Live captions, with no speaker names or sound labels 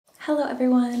Hello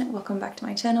everyone, welcome back to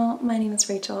my channel. My name is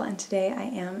Rachel and today I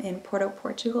am in Porto,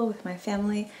 Portugal with my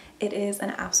family. It is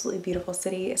an absolutely beautiful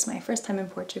city. It's my first time in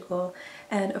Portugal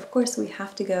and of course we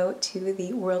have to go to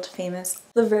the world famous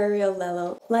Livraria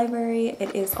Lello library.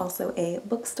 It is also a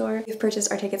bookstore. We've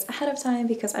purchased our tickets ahead of time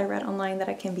because I read online that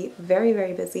it can be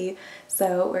very busy.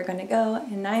 So we're going to go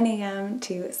at 9 a.m.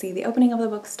 to see the opening of the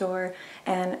bookstore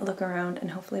and look around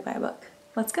and hopefully buy a book.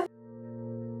 Let's go!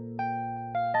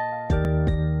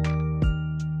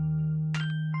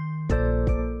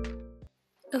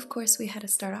 Of course, we had to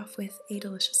start off with a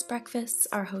delicious breakfast.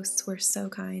 Our hosts were so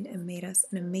kind and made us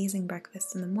an amazing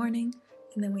breakfast in the morning.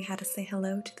 And then we had to say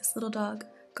hello to this little dog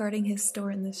guarding his store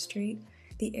in the street.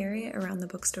 The area around the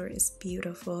bookstore is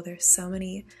beautiful. There's so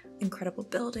many incredible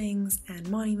buildings and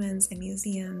monuments and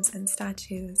museums and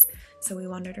statues. So we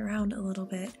wandered around a little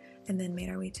bit and then made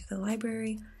our way to the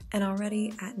library. And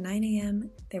already at 9 a.m.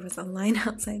 there was a line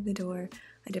outside the door.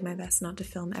 I did my best not to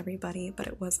film everybody, but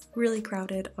it was really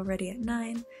crowded already at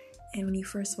 9. And when you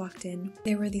first walked in,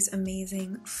 there were these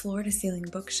amazing floor-to-ceiling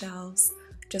bookshelves,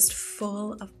 just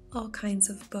full of all kinds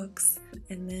of books.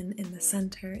 And then in the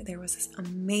center, there was this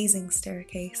amazing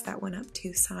staircase that went up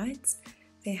 2 sides.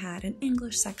 They had an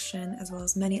English section as well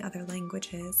as many other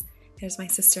languages. There's my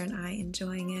sister and I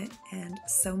enjoying it, and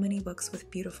so many books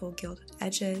with beautiful gilded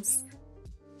edges.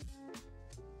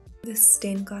 This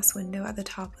stained glass window at the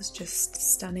top was just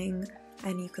stunning,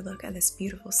 and you could look at this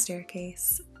beautiful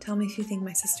staircase. Tell me if you think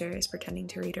my sister is pretending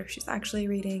to read or if she's actually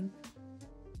reading.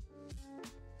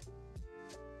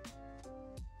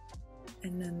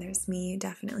 And then there's me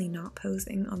definitely not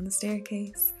posing on the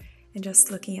staircase and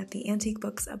just looking at the antique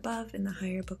books above in the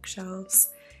higher bookshelves.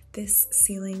 This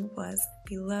ceiling was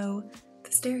below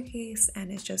the staircase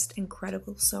and it's just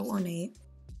incredible, so ornate.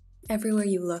 Everywhere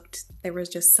you looked, there was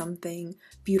just something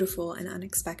beautiful and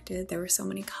unexpected. There were so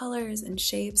many colors and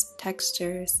shapes,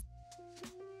 textures.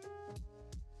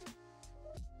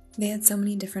 They had so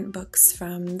many different books,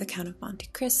 from The Count of Monte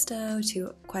Cristo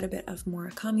to quite a bit of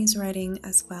Murakami's writing,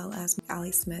 as well as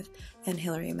Ali Smith and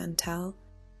Hilary Mantel.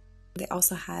 They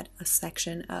also had a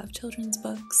section of children's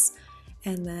books,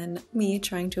 and then me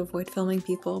trying to avoid filming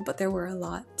people, but there were a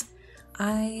lot.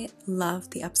 I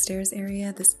loved the upstairs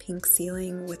area. This pink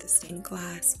ceiling with the stained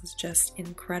glass was just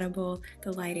incredible.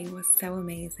 The lighting was so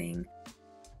amazing.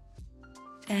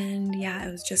 And yeah,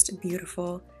 it was just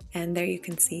beautiful. And there you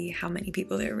can see how many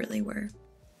people there really were.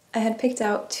 I had picked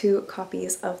out 2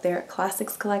 copies of their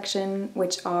classics collection,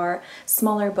 which are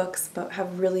smaller books but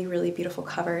have really beautiful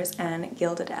covers and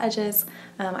gilded edges.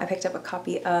 I picked up a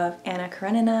copy of Anna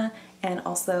Karenina and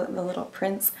also The Little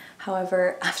Prince.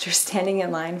 However, after standing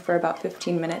in line for about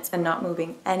 15 minutes and not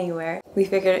moving anywhere, we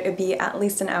figured it would be at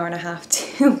least an hour and a half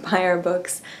to buy our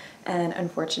books, and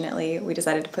unfortunately we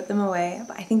decided to put them away,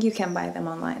 but I think you can buy them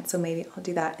online, so maybe I'll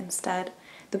do that instead.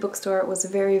 The bookstore was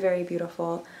very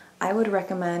beautiful. I would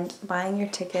recommend buying your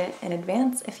ticket in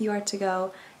advance if you are to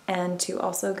go, and to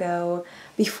also go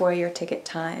before your ticket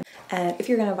time. And if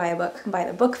you're going to buy a book, buy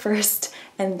the book first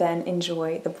and then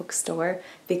enjoy the bookstore,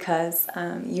 because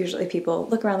usually people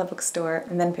look around the bookstore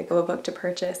and then pick up a book to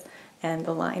purchase, and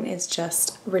the line is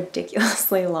just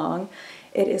ridiculously long.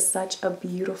 It is such a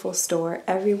beautiful store.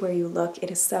 Everywhere you look, it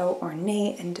is so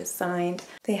ornate and designed.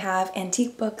 They have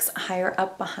antique books higher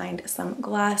up behind some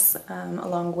glass,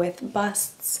 along with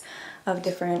busts of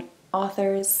different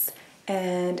authors.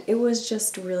 And it was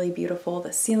just really beautiful.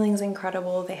 The ceiling's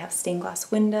incredible. They have stained glass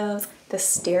windows. The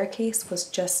staircase was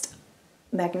just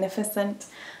magnificent.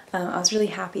 I was really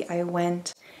happy I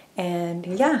went. And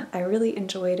yeah, I really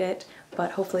enjoyed it,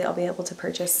 but hopefully I'll be able to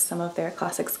purchase some of their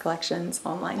classics collections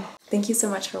online. Thank you so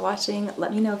much for watching.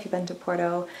 Let me know if you've been to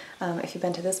Porto, if you've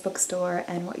been to this bookstore,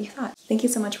 and what you thought. Thank you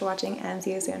so much for watching, and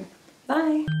see you soon.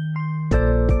 Bye!